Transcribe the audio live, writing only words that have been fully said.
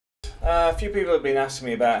A few people have been asking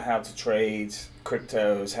me about how to trade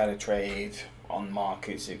cryptos, how to trade on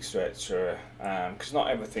markets, etc. Because not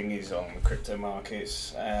everything is on the crypto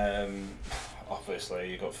markets.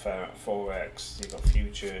 Obviously, you've got Forex, you've got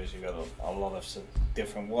futures, you've got a lot of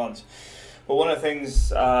different ones. But one of the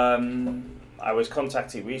things I was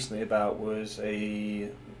contacted recently about was a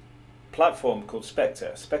platform called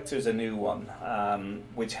Spectre. Spectre is a new one,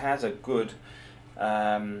 which has a good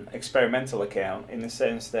experimental account in the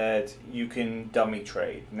sense that you can dummy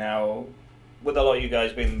trade. Now, with a lot of you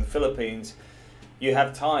guys being in the Philippines, you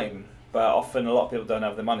have time, but often a lot of people don't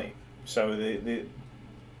have the money. So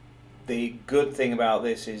the good thing about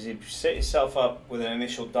this is if you set yourself up with an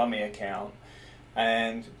initial dummy account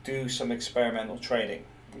and do some experimental trading,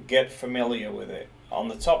 get familiar with it. On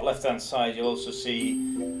the top left hand side you'll also see,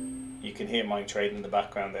 you can hear mine trading in the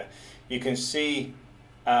background there, you can see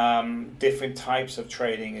different types of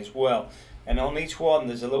trading as well, and on each one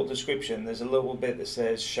there's a little description, there's a little bit that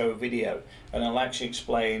says show video, and I'll actually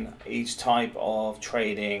explain each type of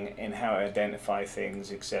trading and how to identify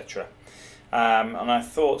things, etc. And I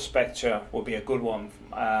thought Spectre would be a good one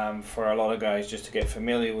for a lot of guys just to get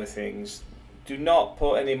familiar with things. Do not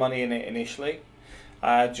put any money in it initially.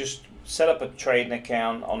 Just set up a trading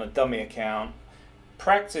account on a dummy account,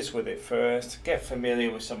 practice with it first, get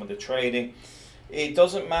familiar with some of the trading. It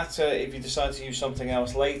doesn't matter if you decide to use something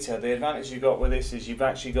else later. The advantage you've got with this is you've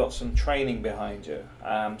actually got some training behind you.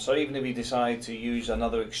 So even if you decide to use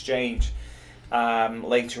another exchange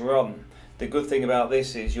later on, the good thing about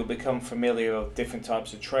this is you'll become familiar with different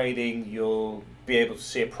types of trading. You'll be able to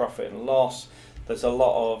see a profit and loss. There's a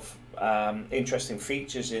lot of interesting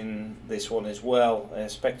features in this one as well.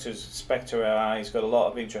 Spectre AI has got a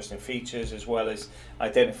lot of interesting features, as well as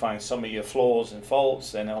identifying some of your flaws and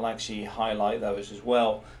faults, and it'll actually highlight those as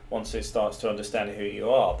well once it starts to understand who you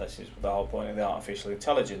are. This is the whole point of the artificial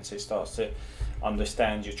intelligence. It starts to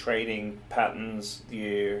understand your trading patterns,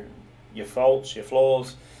 your faults, your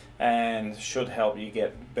flaws, and should help you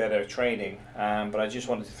get better trading. But I just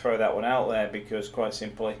wanted to throw that one out there because, quite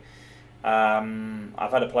simply,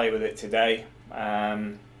 I've had a play with it today.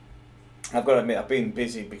 I've got to admit I've been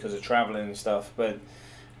busy because of traveling and stuff, but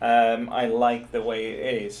I like the way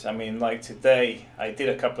it is. I mean, like today I did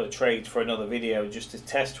a couple of trades for another video just to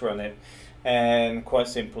test run it, and quite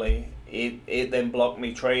simply it then blocked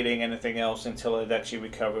me trading anything else until I'd actually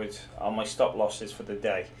recovered on my stop losses for the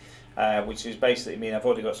day, which is basically mean I've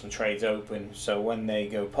already got some trades open, so when they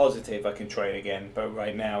go positive I can trade again. But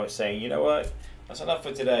right now it's saying, you know what, that's enough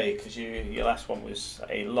for today, because your last one was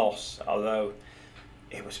a loss, although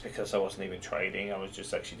it was because I wasn't even trading. I was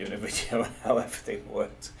just actually doing a video on how everything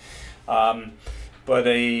worked. But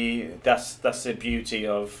that's the beauty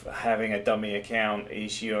of having a dummy account,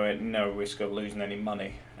 is you're at no risk of losing any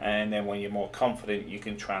money, and then when you're more confident you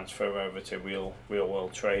can transfer over to real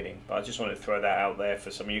world trading. But I just wanted to throw that out there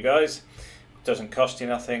for some of you guys. It doesn't cost you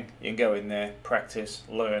nothing. You can go in there, practice,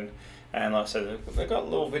 learn. And like I said, they've got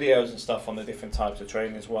little videos and stuff on the different types of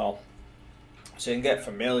trading as well. So you can get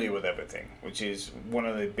familiar with everything, which is one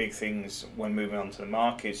of the big things when moving on to the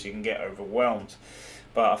markets. You can get overwhelmed.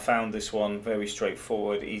 But I found this one very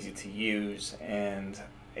straightforward, easy to use, and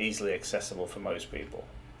easily accessible for most people.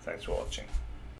 Thanks for watching.